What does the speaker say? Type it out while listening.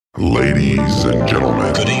Ladies and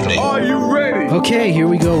gentlemen, Good evening. Are you ready? Okay, here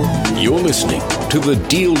we go. You're listening to the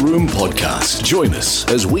Deal Room Podcast. Join us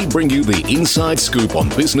as we bring you the inside scoop on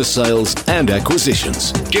business sales and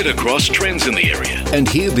acquisitions. Get across trends in the area and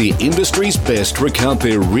hear the industry's best recount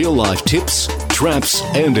their real-life tips, traps,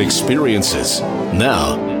 and experiences.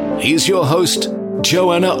 Now, here's your host,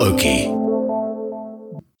 Joanna Oakey.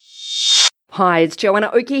 Hi, it's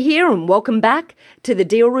Joanna Oakey here, and welcome back to the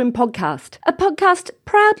Deal Room Podcast, a podcast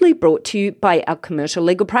proudly brought to you by our commercial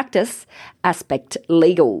legal practice, Aspect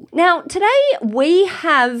Legal. Now, today we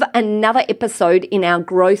have another episode in our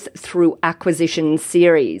Growth Through Acquisition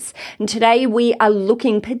series. And today we are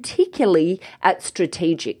looking particularly at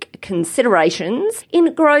strategic considerations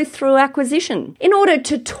in growth through acquisition. In order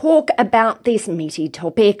to talk about this meaty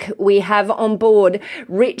topic, we have on board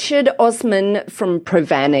Richard Osmann from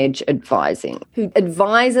Provanedge Advising, who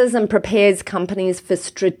advises and prepares companies for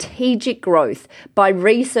strategic growth by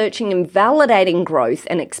researching and validating growth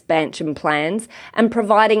and expansion plans and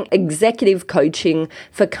providing executive coaching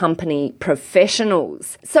for company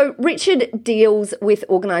professionals. So Richard deals with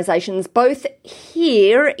organisations both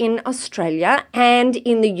here in Australia and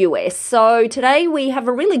in the US. So today we have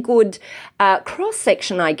a really good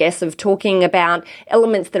cross-section, I guess, of talking about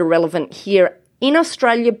elements that are relevant here in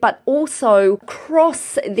Australia, but also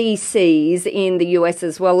across the seas in the US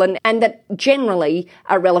as well, and that generally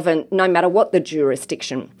are relevant no matter what the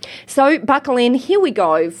jurisdiction. So buckle in, here we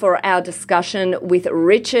go for our discussion with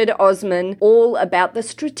Richard Osmann, all about the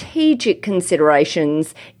strategic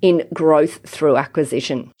considerations in growth through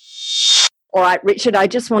acquisition. All right, Richard, I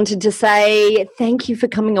just wanted to say thank you for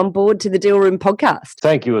coming on board to the Deal Room Podcast.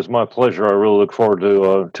 Thank you. It's my pleasure. I really look forward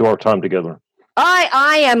to our time together.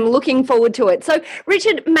 I am looking forward to it. So,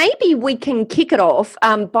 Richard, maybe we can kick it off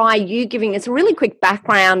by you giving us a really quick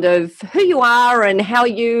background of who you are and how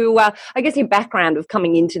you, your background of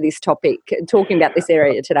coming into this topic, talking about this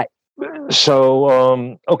area today.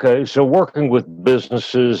 So working with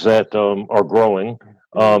businesses that are growing,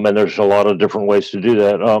 and there's a lot of different ways to do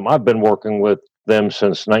that. I've been working with them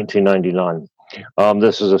since 1999.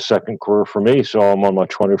 This is a second career for me, so I'm on my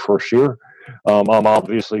 21st year. I'm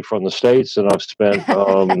obviously from the States, and I've spent.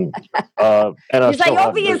 And you say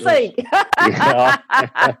obviously.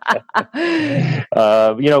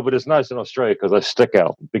 But it's nice in Australia because I stick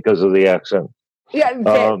out because of the accent. Yeah,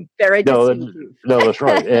 very distinctive. No, that's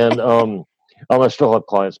right. And I still have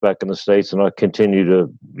clients back in the States, and I continue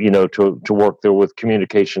to work there with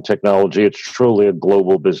communication technology. It's truly a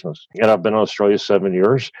global business, and I've been in Australia 7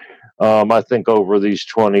 years. I think over these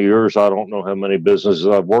 20 years, I don't know how many businesses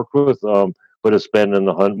I've worked with, but it's been in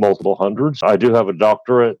the multiple hundreds. I do have a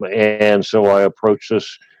doctorate, and so I approach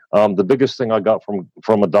this. The biggest thing I got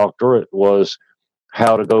from a doctorate was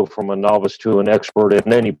how to go from a novice to an expert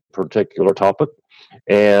in any particular topic.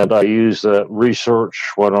 And I use that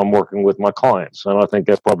research when I'm working with my clients. And I think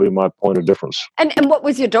that's probably my point of difference. And what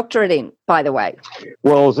was your doctorate in, by the way?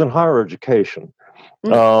 Well, it was in higher education.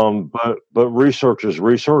 But research is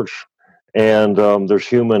research. And there's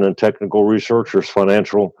human and technical research. There's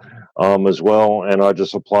financial as well. And I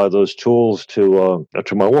just apply those tools to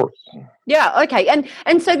my work. Yeah, okay. And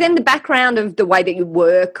so then the background of the way that you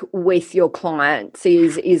work with your clients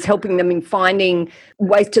is helping them in finding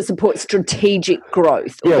ways to support strategic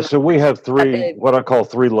growth. Yeah, so we have what I call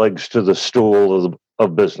three legs to the stool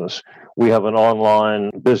of business. We have an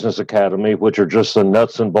online business academy, which are just the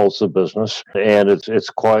nuts and bolts of business, and it's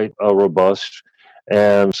quite robust.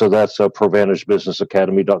 And so that's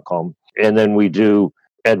ProvanedgeBusinessAcademy.com. And then we do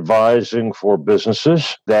advising for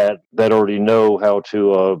businesses that already know how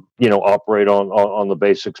to operate on the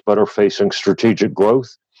basics, but are facing strategic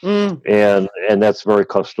growth. And that's very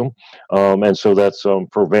custom. And so that's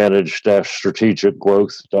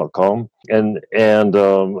Provanedge-strategicgrowth.com. And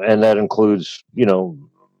that includes,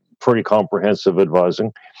 pretty comprehensive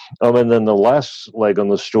advising. And then the last leg on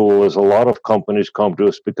the stool is a lot of companies come to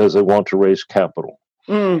us because they want to raise capital.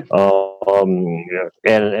 And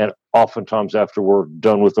oftentimes after we're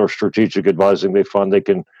done with our strategic advising, they find they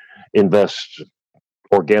can invest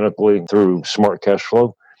organically through smart cash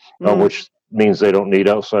flow, which means they don't need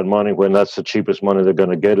outside money when that's the cheapest money they're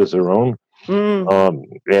going to get is their own.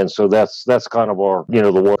 And so that's kind of our,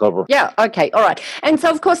 the work cover. Yeah. Okay. All right. And so,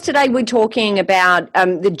 of course, today we're talking about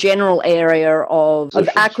the general area of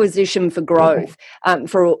acquisition for growth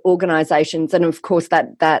for organisations, and of course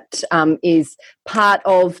that is part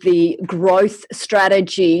of the growth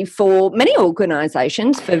strategy for many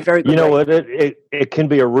organisations for very good reasons. It can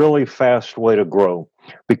be a really fast way to grow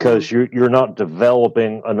because you're not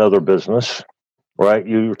developing another business, right?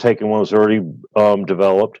 You're taking one that's already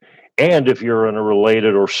developed. And if you're in a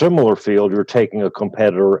related or similar field, you're taking a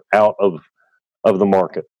competitor out of the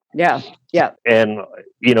market. Yeah. Yeah. And,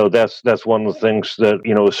 that's one of the things that,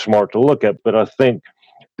 is smart to look at. But I think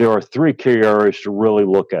there are 3 key areas to really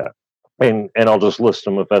look at. And I'll just list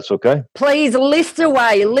them if that's okay. Please list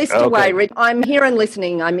away, Rich. I'm here and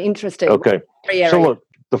listening. I'm interested. Okay. So look,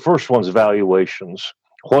 the first one's valuations.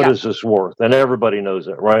 What is this worth? And everybody knows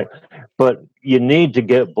that, right? But you need to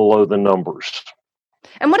get below the numbers.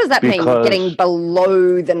 And what does that mean, getting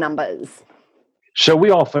below the numbers? So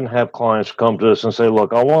we often have clients come to us and say,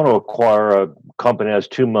 look, I want to acquire a company that has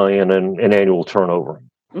 $2 million in annual turnover,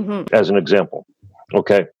 as an example.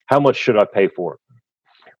 Okay. How much should I pay for it?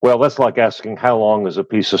 Well, that's like asking how long is a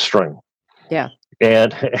piece of string. Yeah.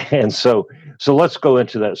 And so let's go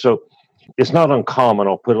into that. So it's not uncommon,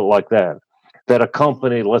 I'll put it like that a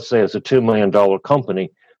company, let's say it's a $2 million company,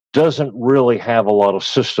 doesn't really have a lot of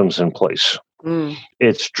systems in place.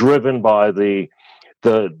 It's driven by the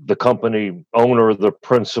company owner, the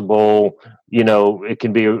principal, it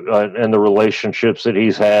can be and the relationships that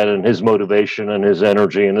he's had and his motivation and his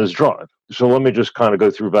energy and his drive. So let me just kind of go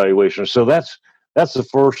through valuation. So that's the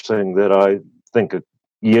first thing that I think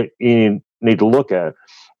you need to look at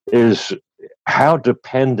is how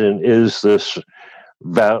dependent is this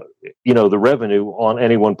the revenue on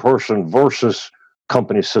any one person versus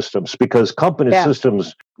company systems, because company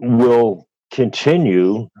systems will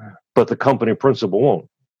continue, but the company principal won't.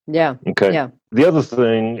 Yeah. Okay. Yeah. The other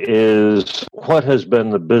thing is what has been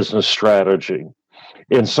the business strategy.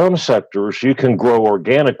 In some sectors, you can grow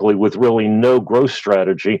organically with really no growth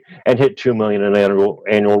strategy and hit $2 million in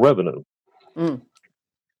annual revenue.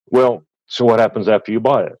 Well, so what happens after you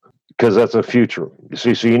buy it? Because that's a future.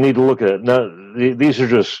 See, so you need to look at it. Now, these are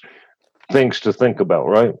just things to think about,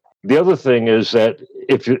 right? The other thing is that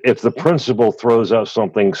if the principal throws out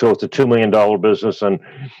something, so it's a $2 million business,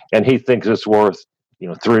 and he thinks it's worth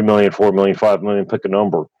 $3 million, $4 million, $5 million, pick a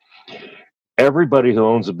number. Everybody who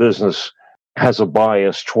owns a business has a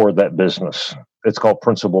bias toward that business. It's called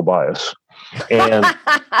principal bias. And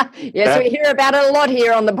yes, we hear about it a lot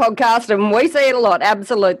here on the podcast, and we see it a lot.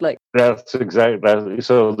 Absolutely. That's exactly.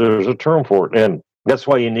 So there's a term for it, and that's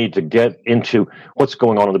why you need to get into what's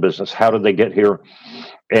going on in the business. How did they get here,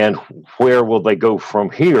 and where will they go from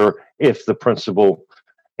here if the principal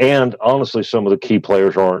and honestly some of the key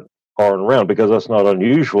players aren't around? Because that's not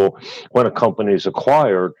unusual when a company is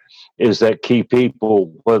acquired. Is that key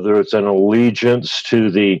people, whether it's an allegiance to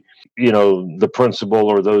the principal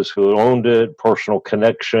or those who owned it, personal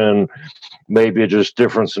connection, maybe just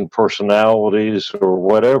difference in personalities or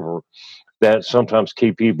whatever, that sometimes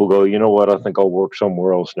key people go, you know what, I think I'll work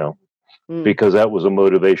somewhere else now, because that was a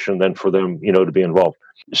motivation then for them, to be involved.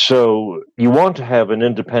 So you want to have an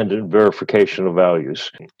independent verification of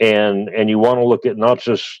values, and you want to look at not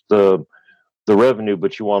just the revenue,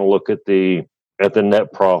 but you want to look at the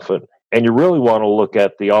net profit, and you really want to look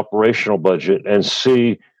at the operational budget and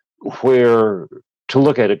see where to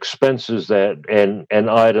look at expenses that and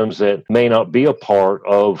items that may not be a part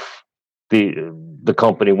of the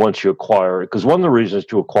company once you acquire it. Because one of the reasons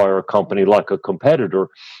to acquire a company like a competitor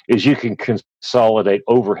is you can consolidate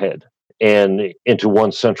overhead and into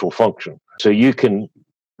one central function. So you can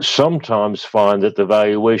sometimes find that the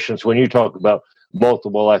valuations, when you talk about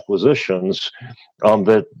multiple acquisitions,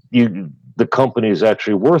 that the company is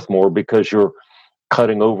actually worth more because you're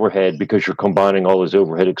cutting overhead, because you're combining all those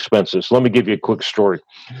overhead expenses. Let me give you a quick story.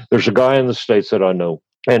 There's a guy in the States that I know,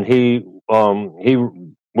 and he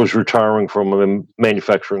was retiring from a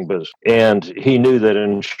manufacturing business, and he knew that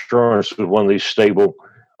insurance was one of these stable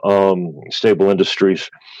industries.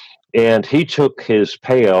 And he took his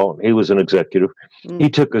payout. He was an executive. He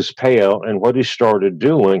took his payout, and what he started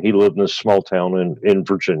doing, he lived in a small town in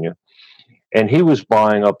Virginia, and he was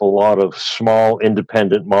buying up a lot of small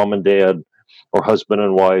independent mom and dad or husband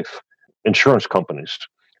and wife insurance companies,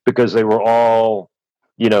 because they were all,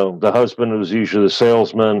 the husband was usually the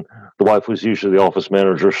salesman, the wife was usually the office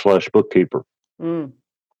manager / bookkeeper.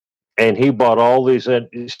 And he bought all these, but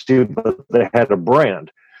they had a brand,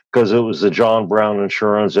 because it was the John Brown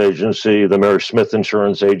Insurance Agency, the Mary Smith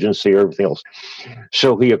Insurance Agency, everything else.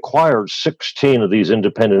 So he acquired 16 of these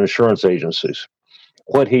independent insurance agencies.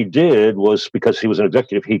 What he did was, because he was an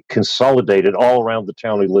executive, he consolidated all around the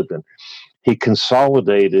town he lived in. He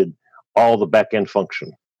consolidated all the back-end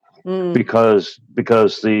function, because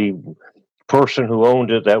the person who owned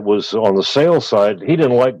it that was on the sales side, he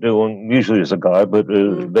didn't like doing, usually as a guy, but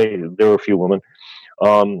there were a few women,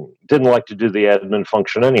 didn't like to do the admin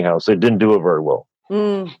function anyhow, so they didn't do it very well.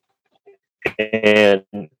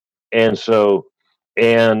 And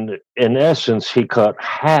And in essence, he cut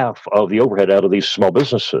half of the overhead out of these small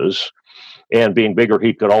businesses. And being bigger,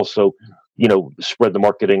 he could also, spread the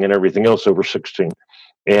marketing and everything else over 16.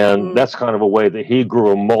 And that's kind of a way that he grew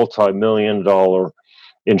a multi-million-dollar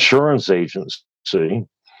insurance agency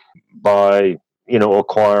by,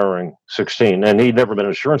 acquiring 16. And he'd never been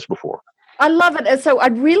in insurance before. I love it. So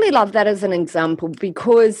I'd really love that as an example,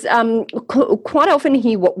 because quite often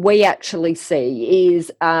here what we actually see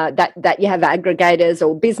is that you have aggregators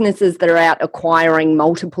or businesses that are out acquiring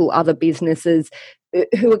multiple other businesses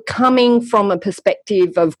who are coming from a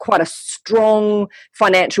perspective of quite a strong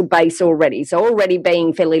financial base already. So already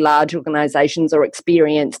being fairly large organisations or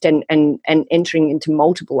experienced and entering into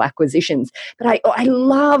multiple acquisitions. But I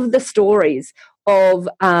love the stories of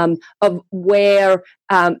where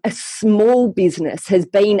a small business has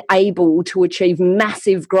been able to achieve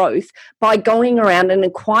massive growth by going around and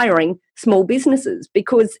acquiring small businesses,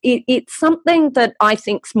 because it's something that I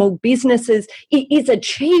think small businesses, it is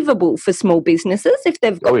achievable for small businesses if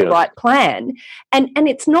they've got the right plan. And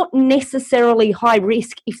it's not necessarily high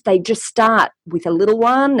risk if they just start with a little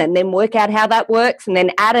one and then work out how that works and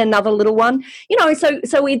then add another little one.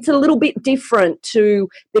 So it's a little bit different to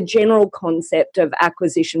the general concept of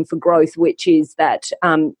acquisition for growth, which is that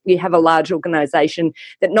you have a large organisation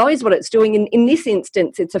that knows what it's doing. And in this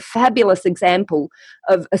instance, it's a fabulous example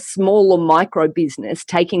of a small or micro business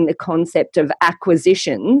taking the concept of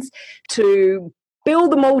acquisitions to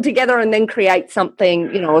build them all together and then create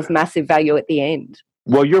something, of massive value at the end.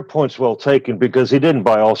 Well, your point's well taken, because he didn't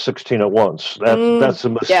buy all 16 at once. That's a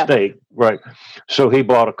mistake, right? So he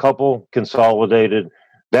bought a couple, consolidated.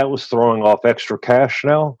 That was throwing off extra cash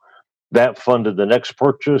now. That funded the next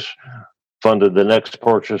purchase,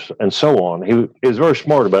 and so on. He is very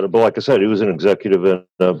smart about it. But like I said, he was an executive in,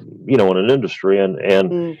 in an industry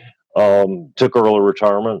and took early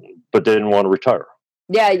retirement, but didn't want to retire.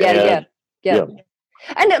 Yeah.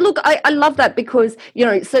 And look, I love that, because,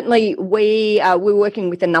 certainly we're working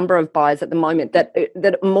with a number of buyers at the moment that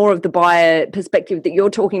more of the buyer perspective that you're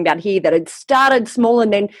talking about here, that had started small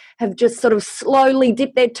and then have just sort of slowly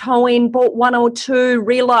dipped their toe in, bought one or two,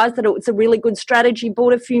 realised that it was a really good strategy,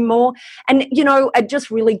 bought a few more, and, are just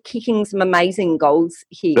really kicking some amazing goals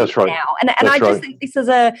here. That's right. Now. And I just think this is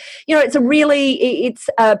it's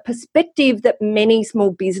a perspective that many small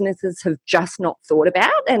businesses have just not thought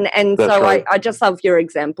about. And so right. I just love your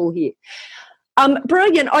example here.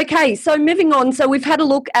 Brilliant. Okay, so moving on. So we've had a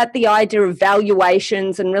look at the idea of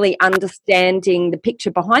valuations and really understanding the picture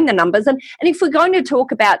behind the numbers. And if we're going to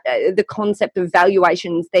talk about the concept of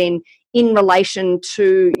valuations, then in relation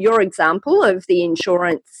to your example of the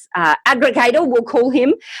insurance aggregator, we'll call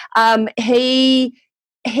him, he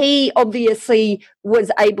obviously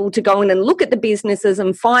was able to go in and look at the businesses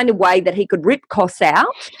and find a way that he could rip costs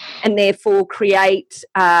out and therefore create,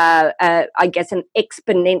 an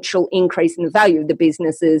exponential increase in the value of the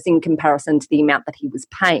businesses in comparison to the amount that he was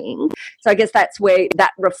paying. So I guess that's where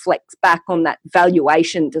that reflects back on that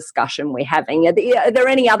valuation discussion we're having. Are there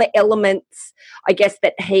any other elements, I guess,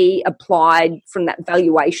 that he applied from that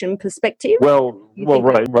valuation perspective?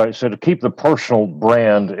 Right. So to keep the personal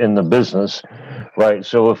brand in the business, right.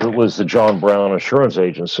 So if it was the John Brown Insurance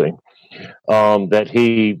Agency, that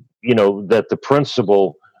the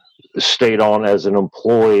principal stayed on as an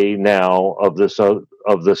employee now of this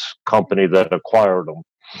company that acquired them.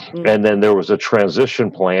 Mm-hmm. And then there was a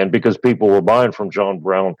transition plan, because people were buying from John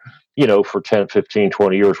Brown, for 10, 15,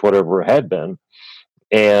 20 years, whatever it had been.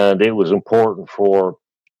 And it was important for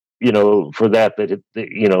that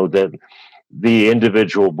the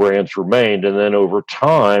individual brands remained. And then over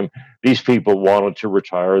time, these people wanted to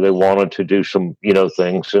retire. They wanted to do some,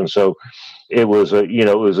 things. And so it was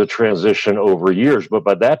a transition over years. But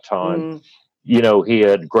by that time, he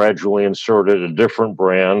had gradually inserted a different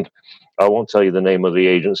brand. I won't tell you the name of the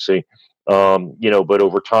agency, but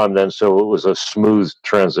over time then, so it was a smooth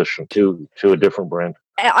transition to a different brand.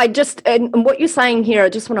 And what you're saying here, I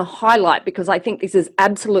just want to highlight, because I think this is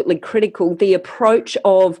absolutely critical, the approach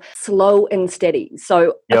of slow and steady.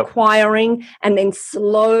 So acquiring and then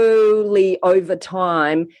slowly over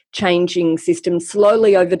time changing systems,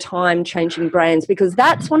 slowly over time changing brands, because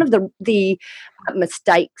that's one of the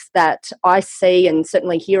mistakes that I see and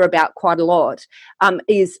certainly hear about quite a lot,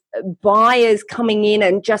 is buyers coming in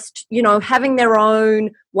and just, having their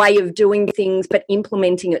own way of doing things but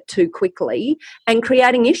implementing it too quickly and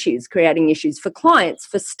creating issues for clients,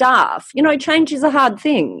 for staff. Change is a hard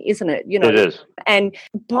thing, isn't it? It is. And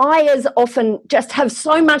buyers often just have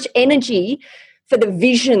so much energy for the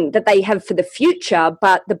vision that they have for the future,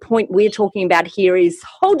 but the point we're talking about here is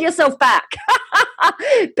hold yourself back.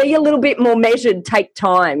 Be a little bit more measured, take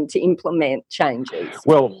time to implement changes.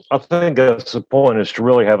 Well, I think that's the point, is to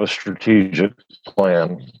really have a strategic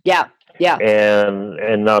plan. Yeah.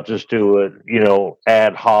 And not just do it,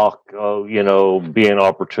 ad hoc, being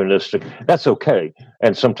opportunistic. That's okay.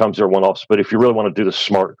 And sometimes they're one-offs. But if you really want to do this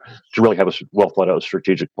smart, to really have a well thought out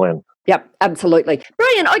strategic plan. Yep, absolutely.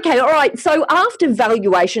 Brilliant. Okay, all right. So after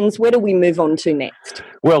valuations, where do we move on to next?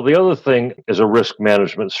 Well, the other thing is a risk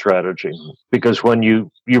management strategy, because when you've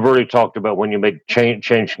already talked about when you make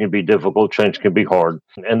change can be difficult, change can be hard.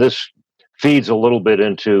 And this feeds a little bit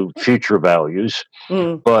into future values,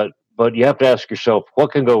 but you have to ask yourself,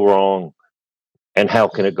 what can go wrong and how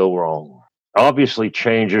can it go wrong? Obviously,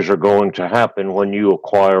 changes are going to happen when you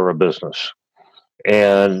acquire a business.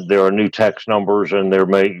 And there are new tax numbers, and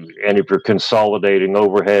and if you're consolidating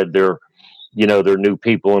overhead, there are new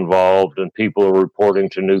people involved, and people are reporting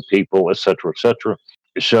to new people, et cetera, et cetera.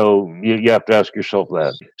 So you have to ask yourself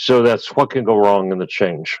that. So that's what can go wrong in the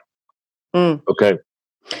change. Okay.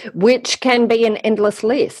 Which can be an endless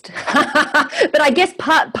list. But I guess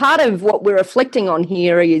part of what we're reflecting on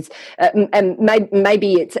here is, and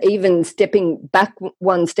maybe it's even stepping back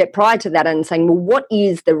one step prior to that and saying, well, what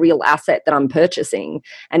is the real asset that I'm purchasing?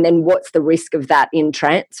 And then what's the risk of that in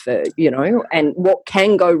transfer, and what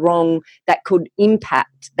can go wrong that could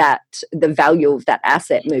impact the value of that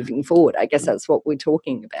asset moving forward? I guess that's what we're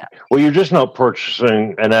talking about. Well, you're just not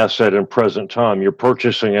purchasing an asset in present time. You're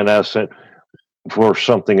purchasing an asset for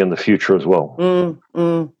something in the future as well.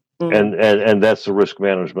 And that's the risk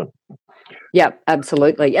management. Yeah,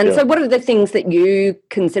 absolutely. And so what are the things that you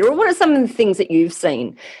consider, or what are some of the things that you've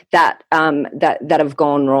seen that have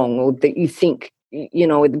gone wrong, or that you think,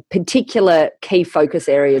 the particular key focus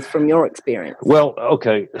areas from your experience? Well,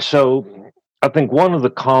 okay. So I think one of the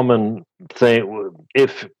common thing,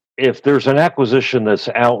 if there's an acquisition that's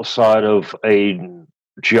outside of a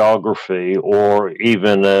geography or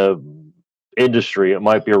even a industry, it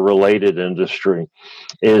might be a related industry,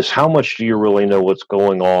 is how much do you really know what's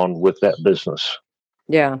going on with that business?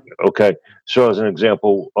 Yeah. Okay. So as an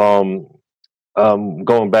example,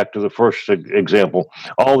 going back to the first example,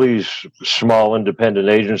 all these small independent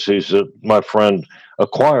agencies that my friend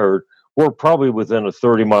acquired were probably within a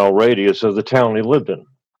 30-mile radius of the town he lived in.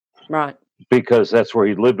 Right. Because that's where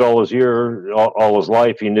he lived all his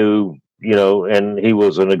life. He knew, and he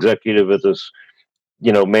was an executive at this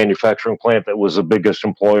manufacturing plant that was the biggest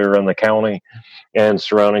employer in the county and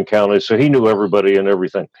surrounding counties. So he knew everybody and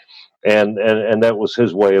everything. And that was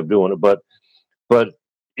his way of doing it. But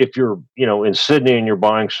if you're, in Sydney and you're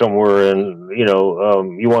buying somewhere and, you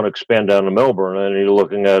want to expand down to Melbourne and you're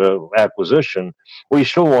looking at an acquisition, well, you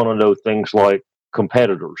still want to know things like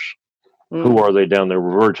competitors. Who are they down there?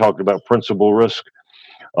 We've already talked about principal risk.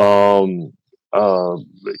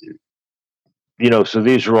 So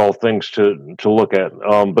these are all things to look at,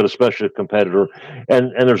 but especially a competitor.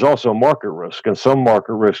 And there's also market risk. And some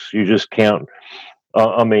market risks you just can't.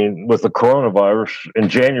 With the coronavirus in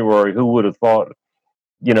January, who would have thought,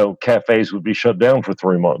 cafes would be shut down for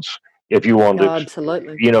 3 months if you wanted to,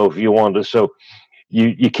 absolutely. If you wanted to. So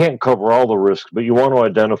you can't cover all the risks, but you want to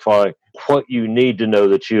identify what you need to know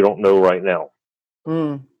that you don't know right now.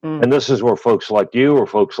 And this is where folks like you or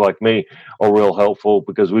folks like me are real helpful,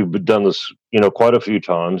 because we've done this, quite a few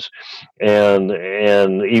times, and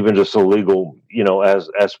even just the legal,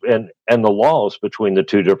 and the laws between the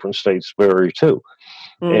two different states vary too.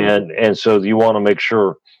 And so you want to make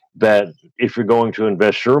sure that if you're going to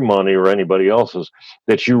invest your money or anybody else's,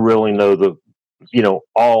 that you really know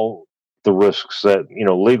all the risks that,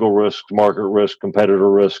 legal risk, market risk,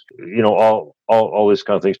 competitor risk, all these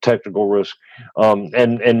kind of things, technical risk.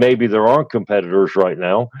 And maybe there aren't competitors right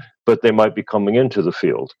now, but they might be coming into the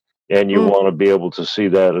field, and you want to be able to see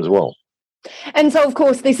that as well. And so, of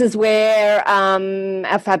course, this is where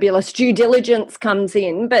our fabulous due diligence comes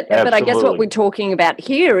in. But I guess what we're talking about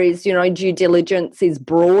here is, due diligence is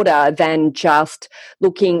broader than just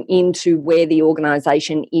looking into where the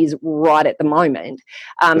organisation is right at the moment.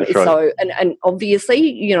 Right. So, and obviously,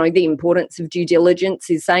 the importance of due diligence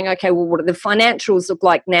is saying, okay, well, what do the financials look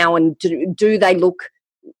like now, and do they look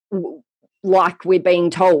like we're being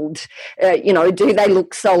told? Do they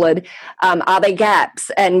look solid? Are there gaps?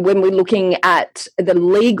 And when we're looking at the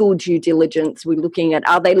legal due diligence, we're looking at,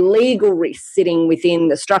 are there legal risks sitting within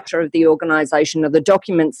the structure of the organisation, or the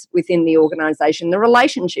documents within the organisation, the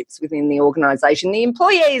relationships within the organisation, the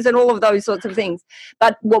employees, and all of those sorts of things.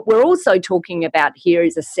 But what we're also talking about here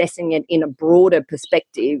is assessing it in a broader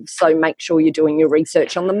perspective. So make sure you're doing your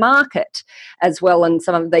research on the market as well, and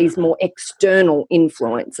some of these more external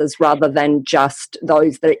influences, rather than than just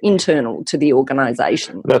those that are internal to the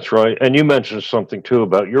organisation. That's right. And you mentioned something too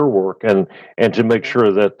about your work and to make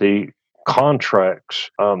sure that the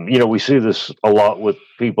contracts, we see this a lot with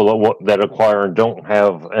people that acquire and don't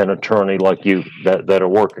have an attorney like you that are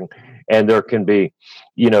working. And there can be,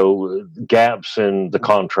 gaps in the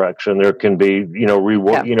contracts, and there can be,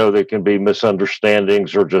 there can be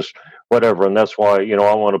misunderstandings or just whatever. And that's why,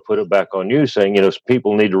 I want to put it back on you saying,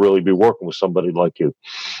 people need to really be working with somebody like you.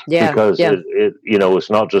 Because it's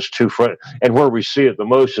not just two friends. And where we see it the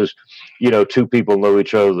most is, two people know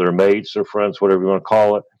each other, they're mates, they're friends, whatever you want to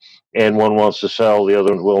call it. And one wants to sell, the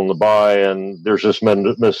other one's willing to buy, and there's this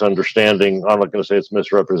misunderstanding. I'm not going to say it's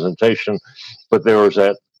misrepresentation, but there was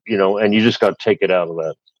that, and you just got to take it out of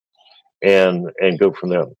that and go from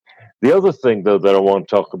there. The other thing, though, that I want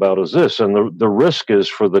to talk about is this, and the risk is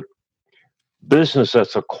for the business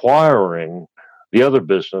that's acquiring the other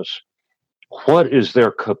business, what is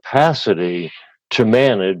their capacity to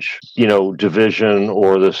manage, division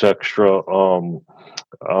or this extra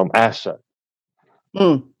asset?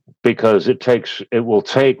 Because it will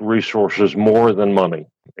take resources more than money,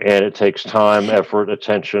 and it takes time, effort,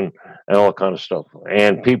 attention, and all that kind of stuff.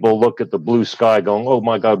 And people look at the blue sky going, oh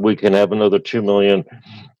my God, we can have another $2 million,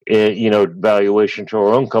 valuation to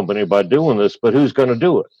our own company by doing this, but who's going to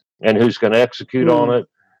do it? And who's going to execute on it?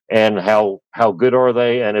 And how good are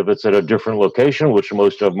they? And if it's at a different location, which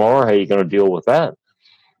most of them are, how are you going to deal with that?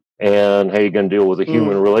 And how are you going to deal with the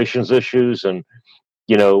human relations issues and,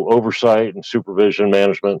 oversight and supervision,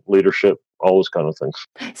 management, leadership, all those kind of things.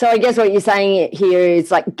 So I guess what you're saying here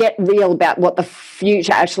is get real about what the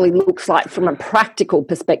future actually looks like from a practical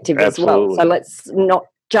perspective as well. So let's not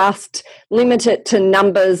just limit it to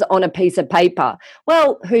numbers on a piece of paper.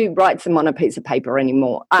 Well, who writes them on a piece of paper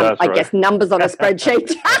anymore? I guess numbers on a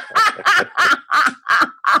spreadsheet.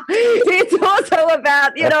 It's also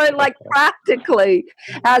about, practically,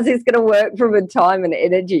 how's this going to work from a time and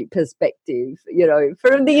energy perspective,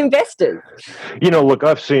 for the investors? Look,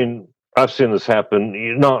 I've seen this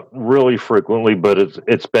happen, not really frequently, but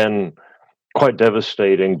it's been quite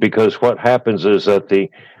devastating, because what happens is that the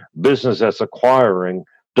business that's acquiring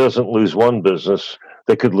doesn't lose one business,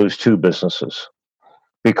 they could lose two businesses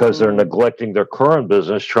because they're neglecting their current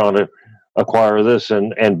business trying to acquire this,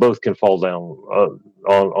 and both can fall down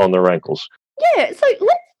on their ankles. Yeah, so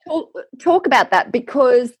let's talk about that,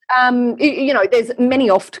 because there's many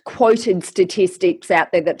oft quoted statistics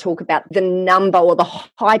out there that talk about the number or the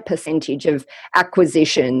high percentage of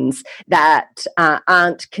acquisitions that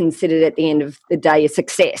aren't considered at the end of the day a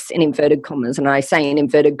success, in inverted commas. And I say in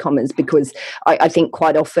inverted commas because I think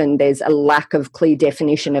quite often there's a lack of clear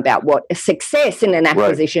definition about what a success in an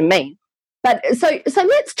acquisition means. But so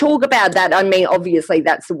let's talk about that. I mean, obviously,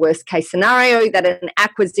 that's the worst case scenario, that an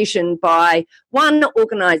acquisition by one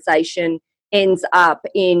organisation ends up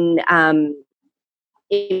in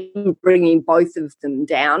bringing both of them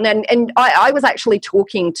down. And I was actually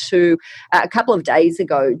talking to a couple of days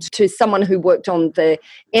ago to someone who worked on the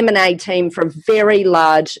M&A team for a very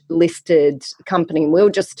large listed company. And we were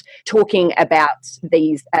just talking about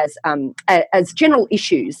these as general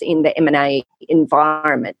issues in the M&A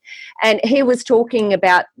environment. And he was talking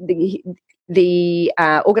about the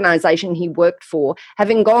organisation he worked for,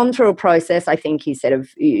 having gone through a process, I think he said, of,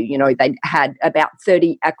 they'd had about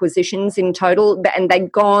 30 acquisitions in total, and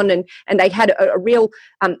they'd gone and they had a real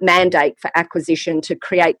mandate for acquisition to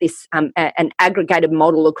create this an aggregated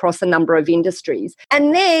model across a number of industries.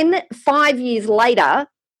 And then 5 years later,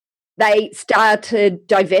 they started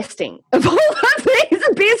divesting of all of these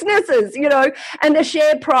businesses, and the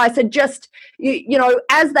share price had just,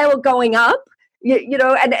 as they were going up,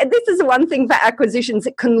 and this is one thing for acquisitions,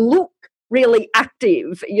 it can look really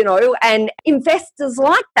active, and investors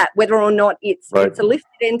like that, whether or not it's a listed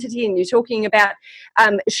entity, and you're talking about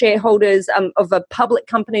shareholders of a public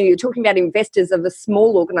company, you're talking about investors of a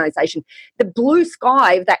small organisation. The blue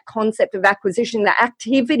sky of that concept of acquisition, the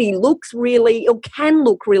activity looks really, or can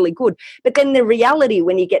look really good, but then the reality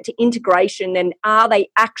when you get to integration, and are they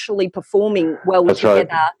actually performing well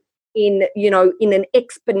together? In an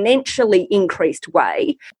exponentially increased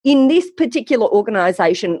way, in this particular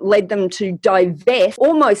organisation led them to divest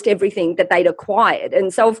almost everything that they'd acquired.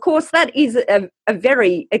 And so, of course, that is a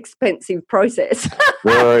very expensive process.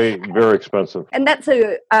 Very, very expensive. And that's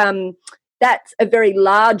a very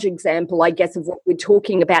large example, I guess, of what we're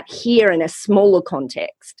talking about here in a smaller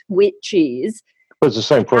context, which is... It's the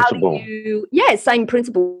same principle. Same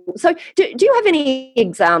principle. So do you have any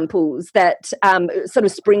examples that sort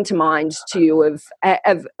of spring to mind to you of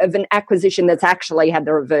an acquisition that's actually had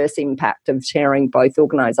the reverse impact of tearing both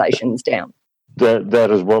organisations down?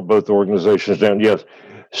 That is what both organizations down, yes.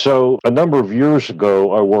 So a number of years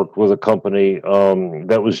ago, I worked with a company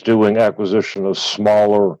that was doing acquisition of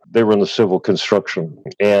smaller. They were in the civil construction,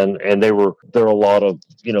 and there are a lot of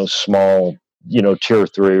small tier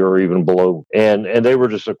 3 or even below, and they were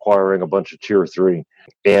just acquiring a bunch of tier 3.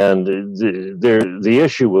 And the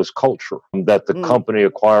issue was culture, that the company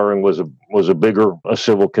acquiring was a bigger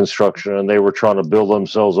civil construction, and they were trying to build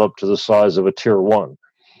themselves up to the size of a tier 1.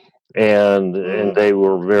 And they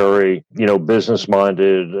were very business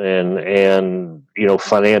minded and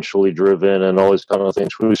financially driven and all these kind of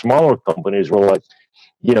things. Where smaller companies were like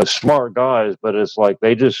smart guys, but it's like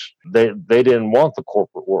they didn't want the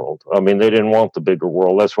corporate world. I mean, they didn't want the bigger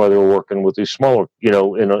world. That's why they were working with these smaller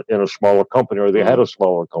in a smaller company, or they had a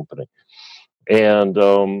smaller company. And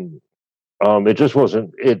it just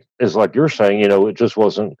wasn't. It is like you're saying. It just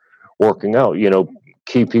wasn't working out.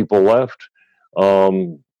 Key people left.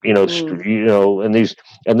 And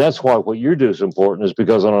that's why what you do is important, is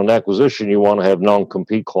because on an acquisition, you want to have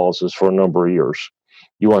non-compete clauses for a number of years.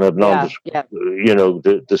 You want to have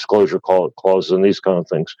disclosure clauses and these kind of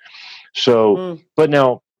things. So, but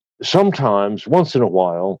now sometimes, once in a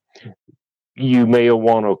while,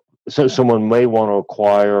 someone may want to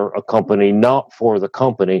acquire a company, not for the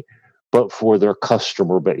company, but for their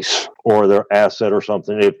customer base or their asset or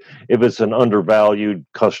something. If it's an undervalued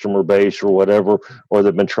customer base or whatever, or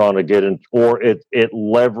they've been trying to get in, or it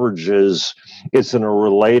leverages, it's in a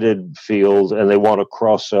related field and they want to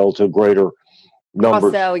cross-sell to greater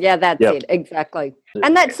numbers. Cross-sell, that's it, exactly.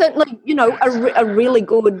 And that's certainly, a really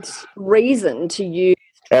good reason to use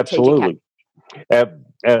Absolutely.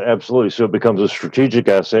 Absolutely. So it becomes a strategic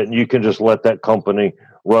asset, and you can just let that company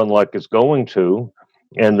run like it's going to.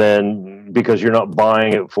 And then, because you're not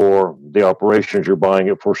buying it for the operations, you're buying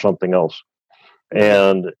it for something else.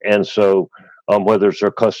 And so whether it's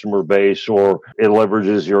their customer base or it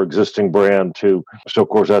leverages your existing brand too. So, of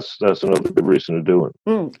course, that's another good reason to do it.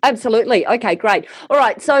 Absolutely. Okay, great. All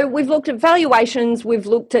right. So we've looked at valuations, we've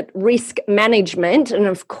looked at risk management. And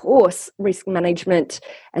of course, risk management,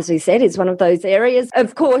 as we said, is one of those areas,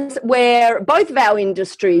 of course, where both of our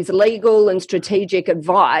industries, legal and strategic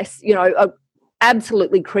advice, are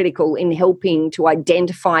absolutely critical in helping to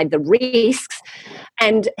identify the risks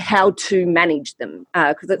and how to manage them,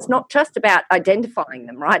 because it's not just about identifying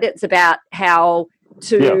them, right? It's about how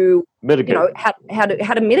to mitigate. How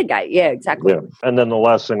to mitigate. Yeah, exactly. Yeah. And then the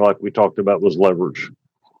last thing, like we talked about, was leverage.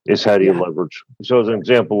 Is how do you leverage? So as an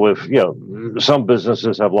example, if some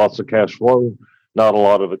businesses have lots of cash flow, not a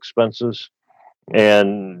lot of expenses,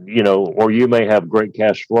 and or you may have great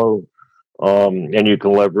cash flow. And you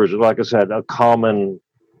can leverage, like I said, a common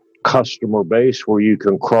customer base where you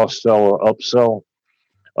can cross-sell or upsell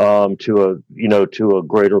to a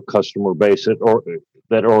greater customer base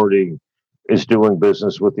that already is doing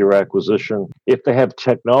business with your acquisition. If they have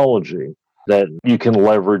technology that you can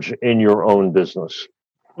leverage in your own business.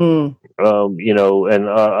 And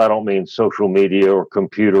I don't mean social media or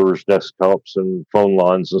computers, desktops, and phone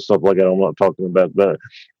lines and stuff like that. I'm not talking about that.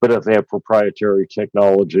 But if they have proprietary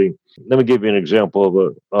technology, let me give you an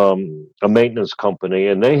example of a maintenance company,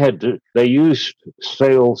 and they used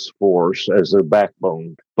Salesforce as their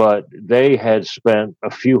backbone, but they had spent a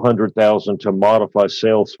few $100,000 to modify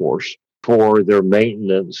Salesforce for their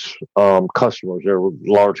maintenance customers. They were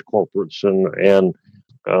large corporates and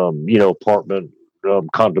apartment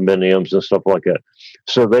condominiums and stuff like that.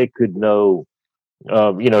 So they could know,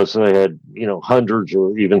 so they had, hundreds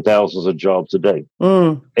or even thousands of jobs a day.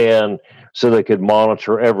 And so they could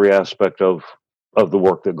monitor every aspect of the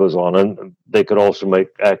work that goes on. And they could also make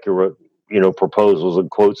accurate, proposals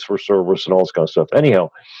and quotes for service and all this kind of stuff.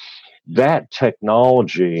 Anyhow, that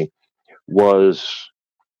technology was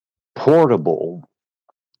portable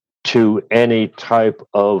to any type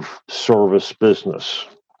of service business.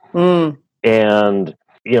 And,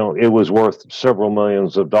 it was worth several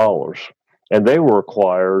millions of dollars. And they were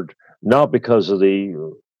acquired not because of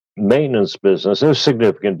the maintenance business. It was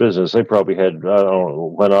significant business. They probably had, I don't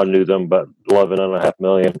know, when I knew them, about $11.5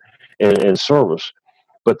 million in service.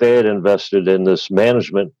 But they had invested in this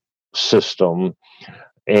management system,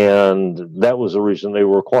 and that was the reason they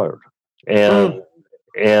were acquired. And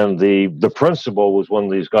the principal was one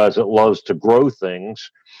of these guys that loves to grow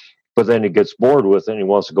things, but then he gets bored with it and he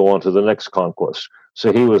wants to go on to the next conquest.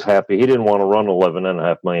 So he was happy. He didn't want to run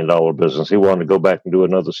 $11.5 million business. He wanted to go back and do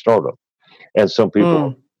another startup. And some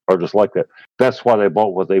people are just like that. That's why they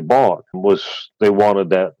bought what they bought, was they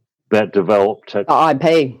wanted that developed tech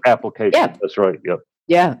IP application. Yeah. That's right. Yep.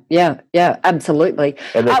 Yeah, absolutely.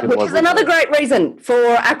 Which is another great reason for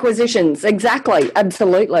acquisitions. Exactly,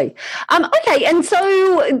 absolutely. Okay, and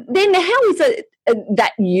so then how is it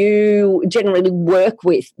that you generally work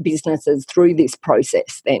with businesses through this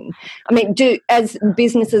process then? I mean, as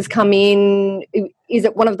businesses come in, is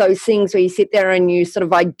it one of those things where you sit there and you sort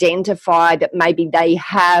of identify that maybe they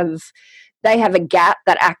have a gap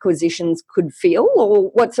that acquisitions could fill,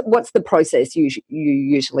 or what's the process you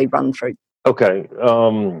usually run through? Okay,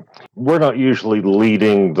 we're not usually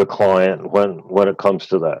leading the client when it comes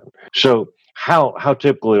to that. So how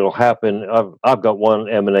typically it'll happen? I've got one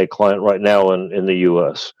M&A client right now in the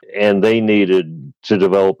U.S. and they needed to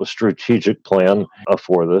develop a strategic plan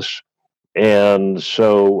for this, and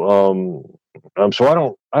so I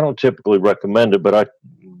don't typically recommend it, but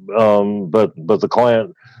the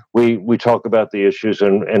client. We talk about the issues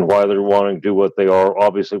and why they're wanting to do what they are,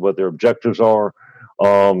 obviously what their objectives are.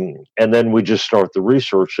 And then we just start the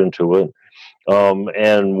research into it.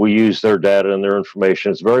 And we use their data and their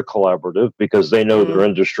information. It's very collaborative because they know their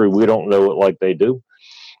industry. We don't know it like they do.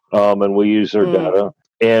 And we use their data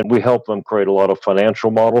and we help them create a lot of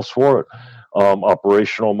financial models for it,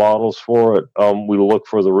 operational models for it. We look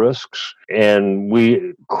for the risks and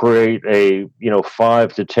we create a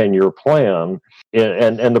 5 to 10 year plan.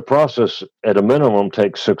 And the process at a minimum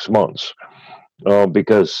takes 6 months.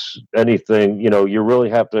 Because anything, you really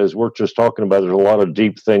have to, as we're just talking about, there's a lot of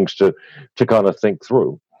deep things to kind of think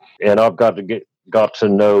through. And I've got to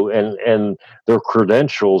know, and their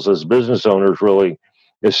credentials as business owners really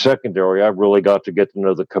is secondary. I've really got to get to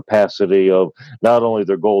know the capacity of not only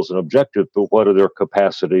their goals and objectives, but what are their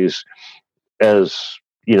capacities as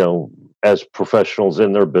professionals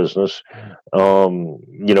in their business.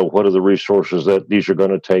 What are the resources that these are going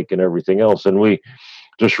to take and everything else. And we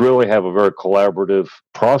just really have a very collaborative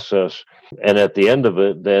process, and at the end of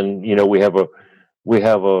it, then we have a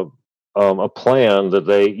plan that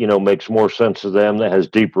they makes more sense to them, that has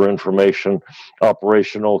deeper information,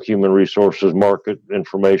 operational, human resources, market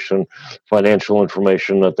information, financial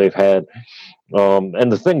information that they've had.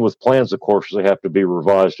 And the thing with plans, of course, is they have to be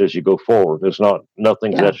revised as you go forward.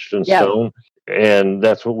 Nothing's etched in stone. And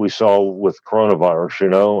that's what we saw with coronavirus,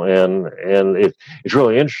 and it's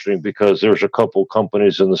really interesting because there's a couple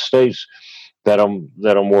companies in the States that I'm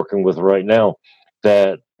working with right now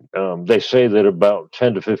that they say that about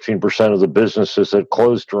 10 to 15% of the businesses that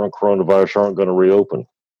closed during coronavirus aren't going to reopen.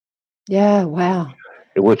 Yeah, wow.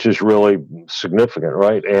 Which is really significant,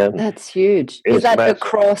 right? And that's huge. Is that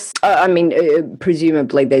across?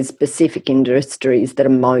 Presumably there's specific industries that are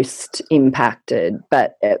most impacted,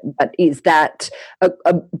 but is that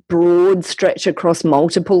a broad stretch across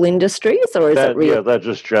multiple industries, or is it really? Yeah, that's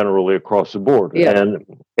just generally across the board. Yeah.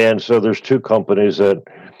 And so there's two companies that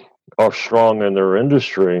are strong in their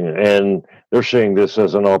industry, and they're seeing this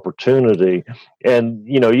as an opportunity. And,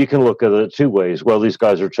 you can look at it two ways. Well, these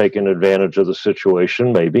guys are taking advantage of the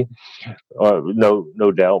situation, maybe,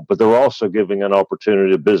 no doubt, but they're also giving an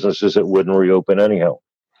opportunity to businesses that wouldn't reopen anyhow.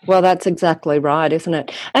 Well, that's exactly right, isn't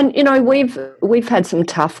it? And, we've had some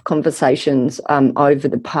tough conversations over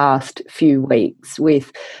the past few weeks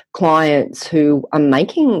with clients who are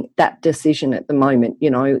making that decision at the moment.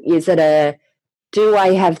 Is it do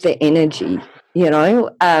I have the energy?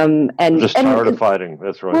 And just tired of fighting.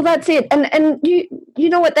 That's right. Well, that's it. And you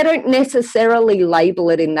know what? They don't necessarily label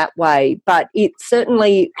it in that way, but it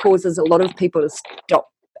certainly causes a lot of people to stop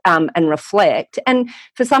and reflect. And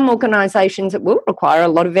for some organisations, it will require a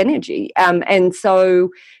lot of energy. And so,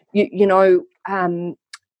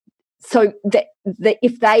 so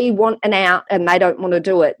if they want an out and they don't want to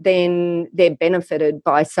do it, then they're benefited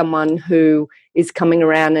by someone who is coming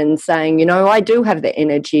around and saying, I do have the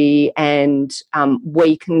energy and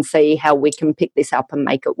we can see how we can pick this up and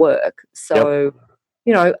make it work. So,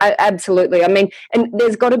 absolutely. I mean, and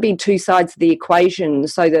there's got to be two sides of the equation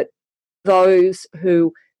so that those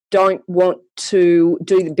who don't want to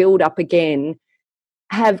do the build up again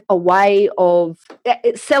have a way of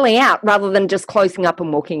selling out rather than just closing up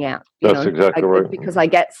and walking out. That's exactly right. Because I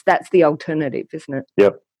guess that's the alternative, isn't it?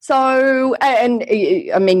 Yep. So, and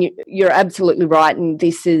I mean, you're absolutely right. And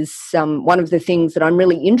this is one of the things that I'm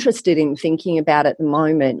really interested in thinking about at the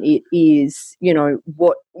moment. It is,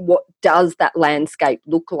 what what does that landscape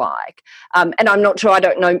look like? And I'm not sure, I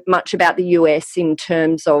don't know much about the US in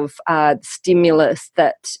terms of stimulus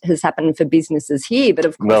that has happened for businesses here, but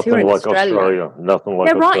of course Nothing here in like Australia. Nothing like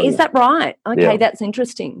Yeah, right. Australia. Is that right? Okay, Yeah. that's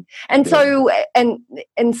interesting. And so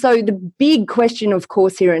the big question, of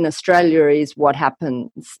course, here in Australia is what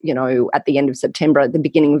happens, at the end of September, at the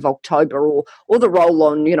beginning of October, or the roll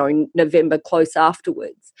on, November close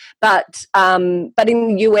afterwards. But in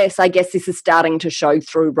the US, I guess this is starting to show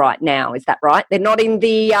through right now. Is that right? They're not in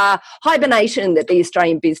the hibernation that the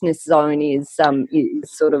Australian business zone is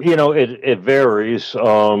sort of. It varies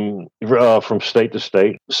from state to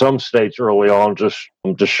state. Some states early on just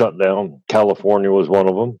shut down. California was one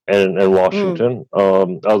of them, and Washington.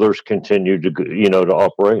 Others continued to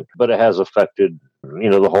operate, but it has affected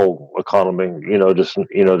the whole economy. Just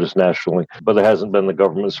nationally. But there hasn't been the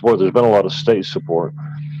government support. There's been a lot of state support,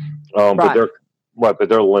 but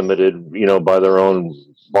they're limited, by their own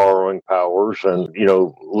borrowing powers and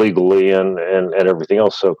legally and everything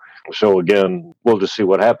else. So again, we'll just see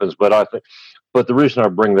what happens. But the reason I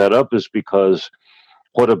bring that up is because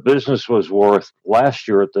what a business was worth last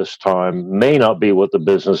year at this time may not be what the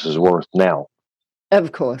business is worth now.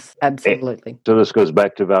 Of course, absolutely. So this goes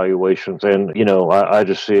back to valuations, and I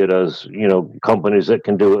just see it as companies that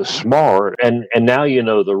can do it smart, and now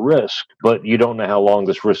the risk, but you don't know how long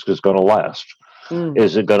this risk is going to last.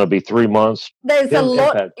 Is it going to be 3 months? There's a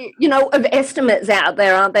lot, of estimates out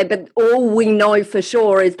there, aren't there? But all we know for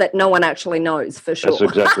sure is that no one actually knows for sure. That's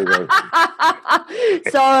exactly right.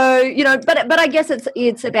 So, but I guess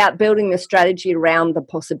it's about building the strategy around the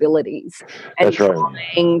possibilities and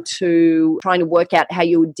trying to work out how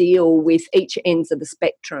you'll deal with each ends of the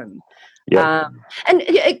spectrum. Yeah. And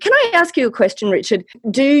can I ask you a question, Richard?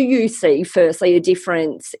 Do you see, firstly, a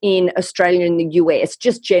difference in Australia and the US,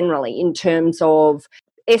 just generally, in terms of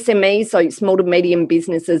SMEs, so small to medium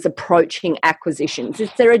businesses approaching acquisitions?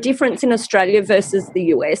 Is there a difference in Australia versus the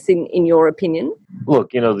US, in your opinion?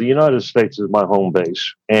 Look, the United States is my home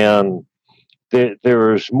base, and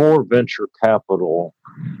there is more venture capital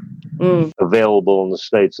available in the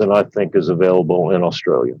States than I think is available in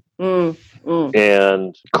Australia.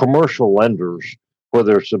 And commercial lenders,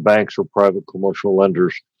 whether it's the banks or private commercial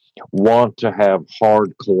lenders, want to have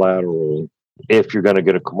hard collateral if you're going to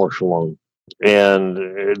get a commercial loan. And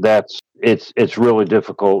it's really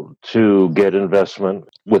difficult to get investment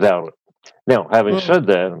without it. Now, having said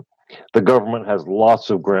that, the government has lots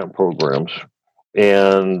of grant programs.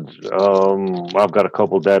 And I've got a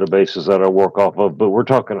couple of databases that I work off of, but we're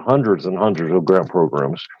talking hundreds and hundreds of grant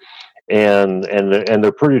programs. And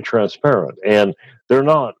they're pretty transparent, and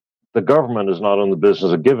the government is not in the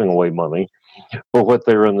business of giving away money, but what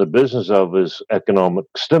they're in the business of is economic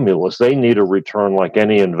stimulus. They need a return like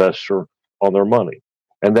any investor on their money,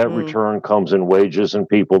 and that return comes in wages and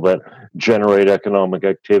people that generate economic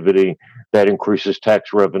activity that increases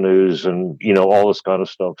tax revenues and all this kind of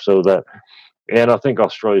stuff. And I think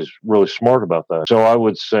Australia's really smart about that. So I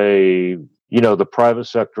would say the private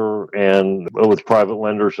sector and with private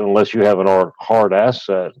lenders, unless you have an hard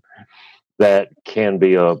asset that can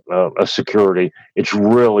be a security, it's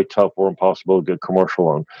really tough or impossible to get commercial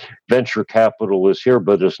loan. Venture capital is here,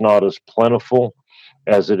 but it's not as plentiful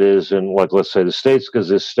as it is in, like, let's say the States, because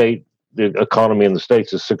the economy in the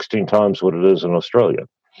States is 16 times what it is in Australia.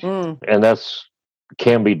 And that's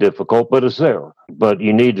can be difficult, but it's there. But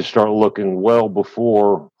you need to start looking well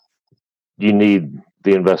before you need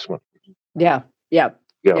the investment. Yeah. Okay,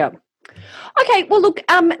 well, look,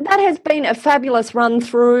 that has been a fabulous run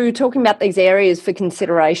through talking about these areas for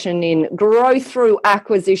consideration in growth through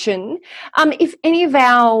acquisition. If any of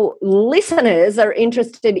our listeners are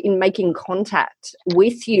interested in making contact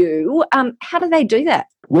with you, how do they do that?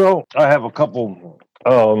 Well, I have a couple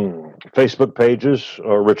Facebook pages,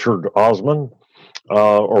 Richard Osmann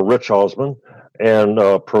or Rich Osmann, and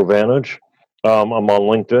Provanedge. I'm on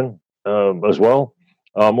LinkedIn as well.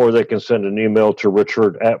 Or they can send an email to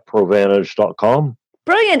richard@provanedge.com.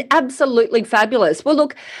 Brilliant. Absolutely fabulous. Well,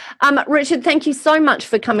 look, Richard, thank you so much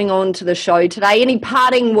for coming on to the show today. Any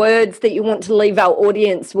parting words that you want to leave our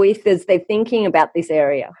audience with as they're thinking about this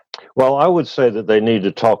area? Well, I would say that they need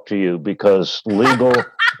to talk to you because legal...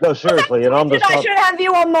 No, seriously. And I should have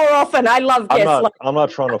you on more often. I love guests. I'm not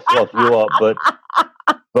trying to fluff you up,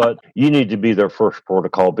 but you need to be their first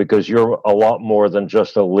protocol because you're a lot more than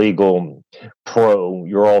just a legal pro.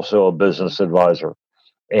 You're also a business advisor.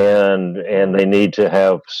 And they need to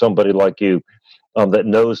have somebody like you that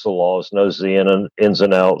knows the laws, knows the ins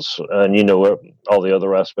and outs, and all the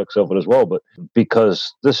other aspects of it as well. But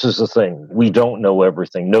because this is the thing, we don't know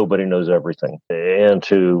everything. Nobody knows everything, and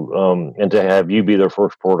to have you be their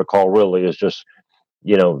first protocol really is just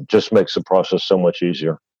just makes the process so much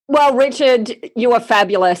easier. Well, Richard, you are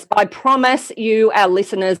fabulous. I promise you, our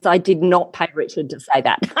listeners, I did not pay Richard to say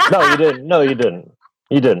that. No, you didn't. No, you didn't.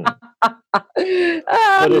 You didn't.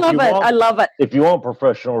 I love it. If you want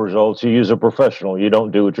professional results, you use a professional. You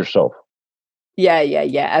don't do it yourself. Yeah,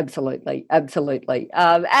 absolutely.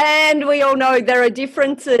 And we all know there are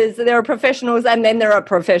differences. There are professionals and then there are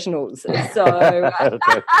professionals. So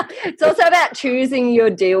it's also about choosing your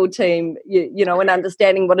deal team, and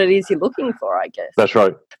understanding what it is you're looking for, I guess. That's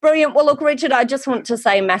right. Brilliant. Well, look, Richard, I just want to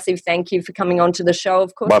say a massive thank you for coming on to the show.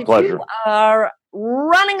 Of course, my pleasure. You are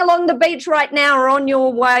running along the beach right now or on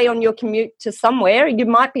your way on your commute to somewhere, you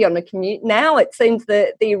might be on a commute now, it seems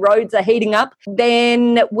that the roads are heating up,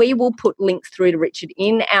 then we will put links through to Richard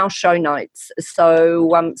in our show notes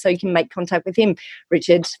so you can make contact with him.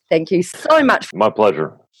 Richard, thank you so much. My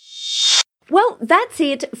pleasure. Well, that's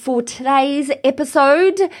it for today's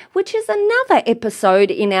episode, which is another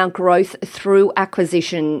episode in our Growth Through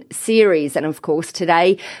Acquisition series. And of course,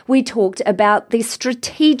 today we talked about the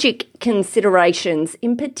strategic considerations.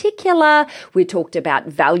 In particular, we talked about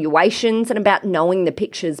valuations and about knowing the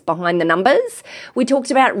pictures behind the numbers. We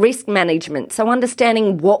talked about risk management, so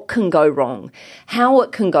understanding what can go wrong, how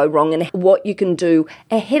it can go wrong, and what you can do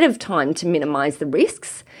ahead of time to minimize the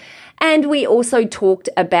risks. And we also talked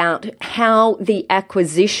about how the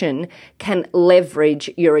acquisition can leverage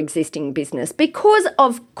your existing business because,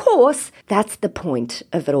 of course, that's the point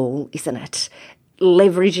of it all, isn't it?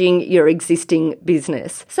 Leveraging your existing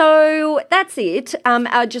business. So that's it.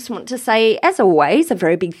 I just want to say, as always, a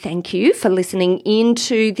very big thank you for listening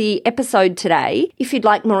into the episode today. If you'd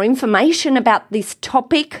like more information about this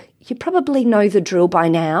topic, you probably know the drill by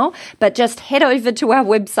now, but just head over to our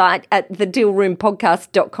website at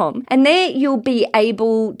thedealroompodcast.com and there you'll be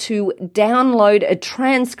able to download a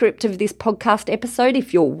transcript of this podcast episode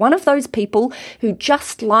if you're one of those people who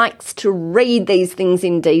just likes to read these things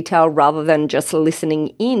in detail rather than just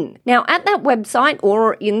listening in. Now, at that website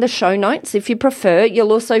or in the show notes, if you prefer,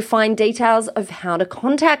 you'll also find details of how to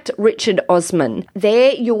contact Richard Osmann.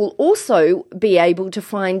 There you'll also be able to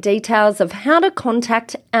find details of how to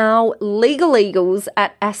contact our legal eagles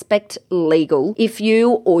at Aspect Legal if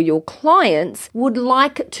you or your clients would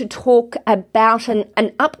like to talk about an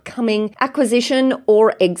upcoming acquisition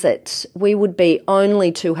or exit. We would be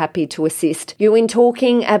only too happy to assist you in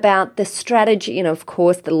talking about the strategy and, of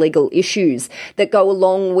course, the legal issues that go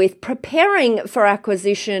along with preparing for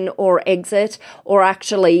acquisition or exit or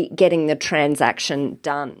actually getting the transaction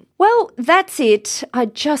done. Well, that's it. I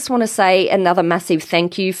just want to say another massive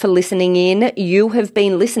thank you for listening in. You have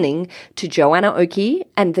been listening to Joanna Oakey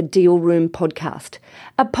and the Deal Room Podcast,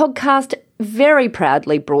 a podcast very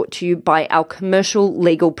proudly brought to you by our commercial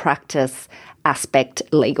legal practice, Aspect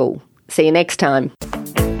Legal. See you next time.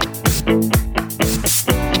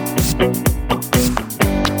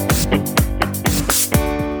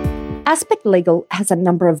 Aspect Legal has a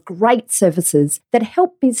number of great services that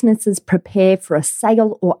help businesses prepare for a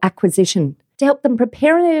sale or acquisition, to help them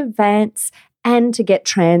prepare in advance and to get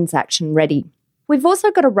transaction ready. We've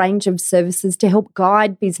also got a range of services to help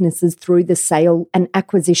guide businesses through the sale and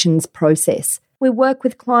acquisitions process. We work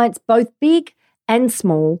with clients both big and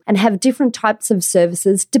small and have different types of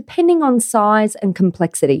services depending on size and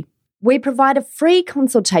complexity. We provide a free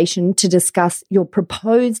consultation to discuss your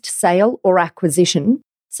proposed sale or acquisition.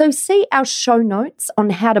 So see our show notes on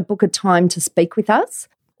how to book a time to speak with us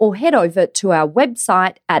or head over to our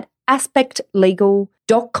website at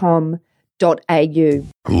aspectlegal.com.au.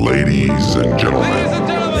 Ladies and gentlemen.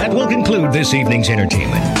 That will conclude this evening's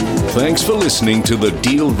entertainment. Thanks for listening to the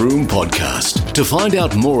Deal Room Podcast. To find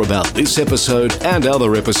out more about this episode and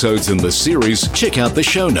other episodes in the series, check out the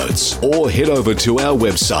show notes or head over to our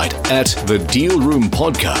website at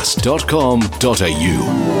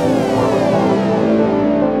thedealroompodcast.com.au.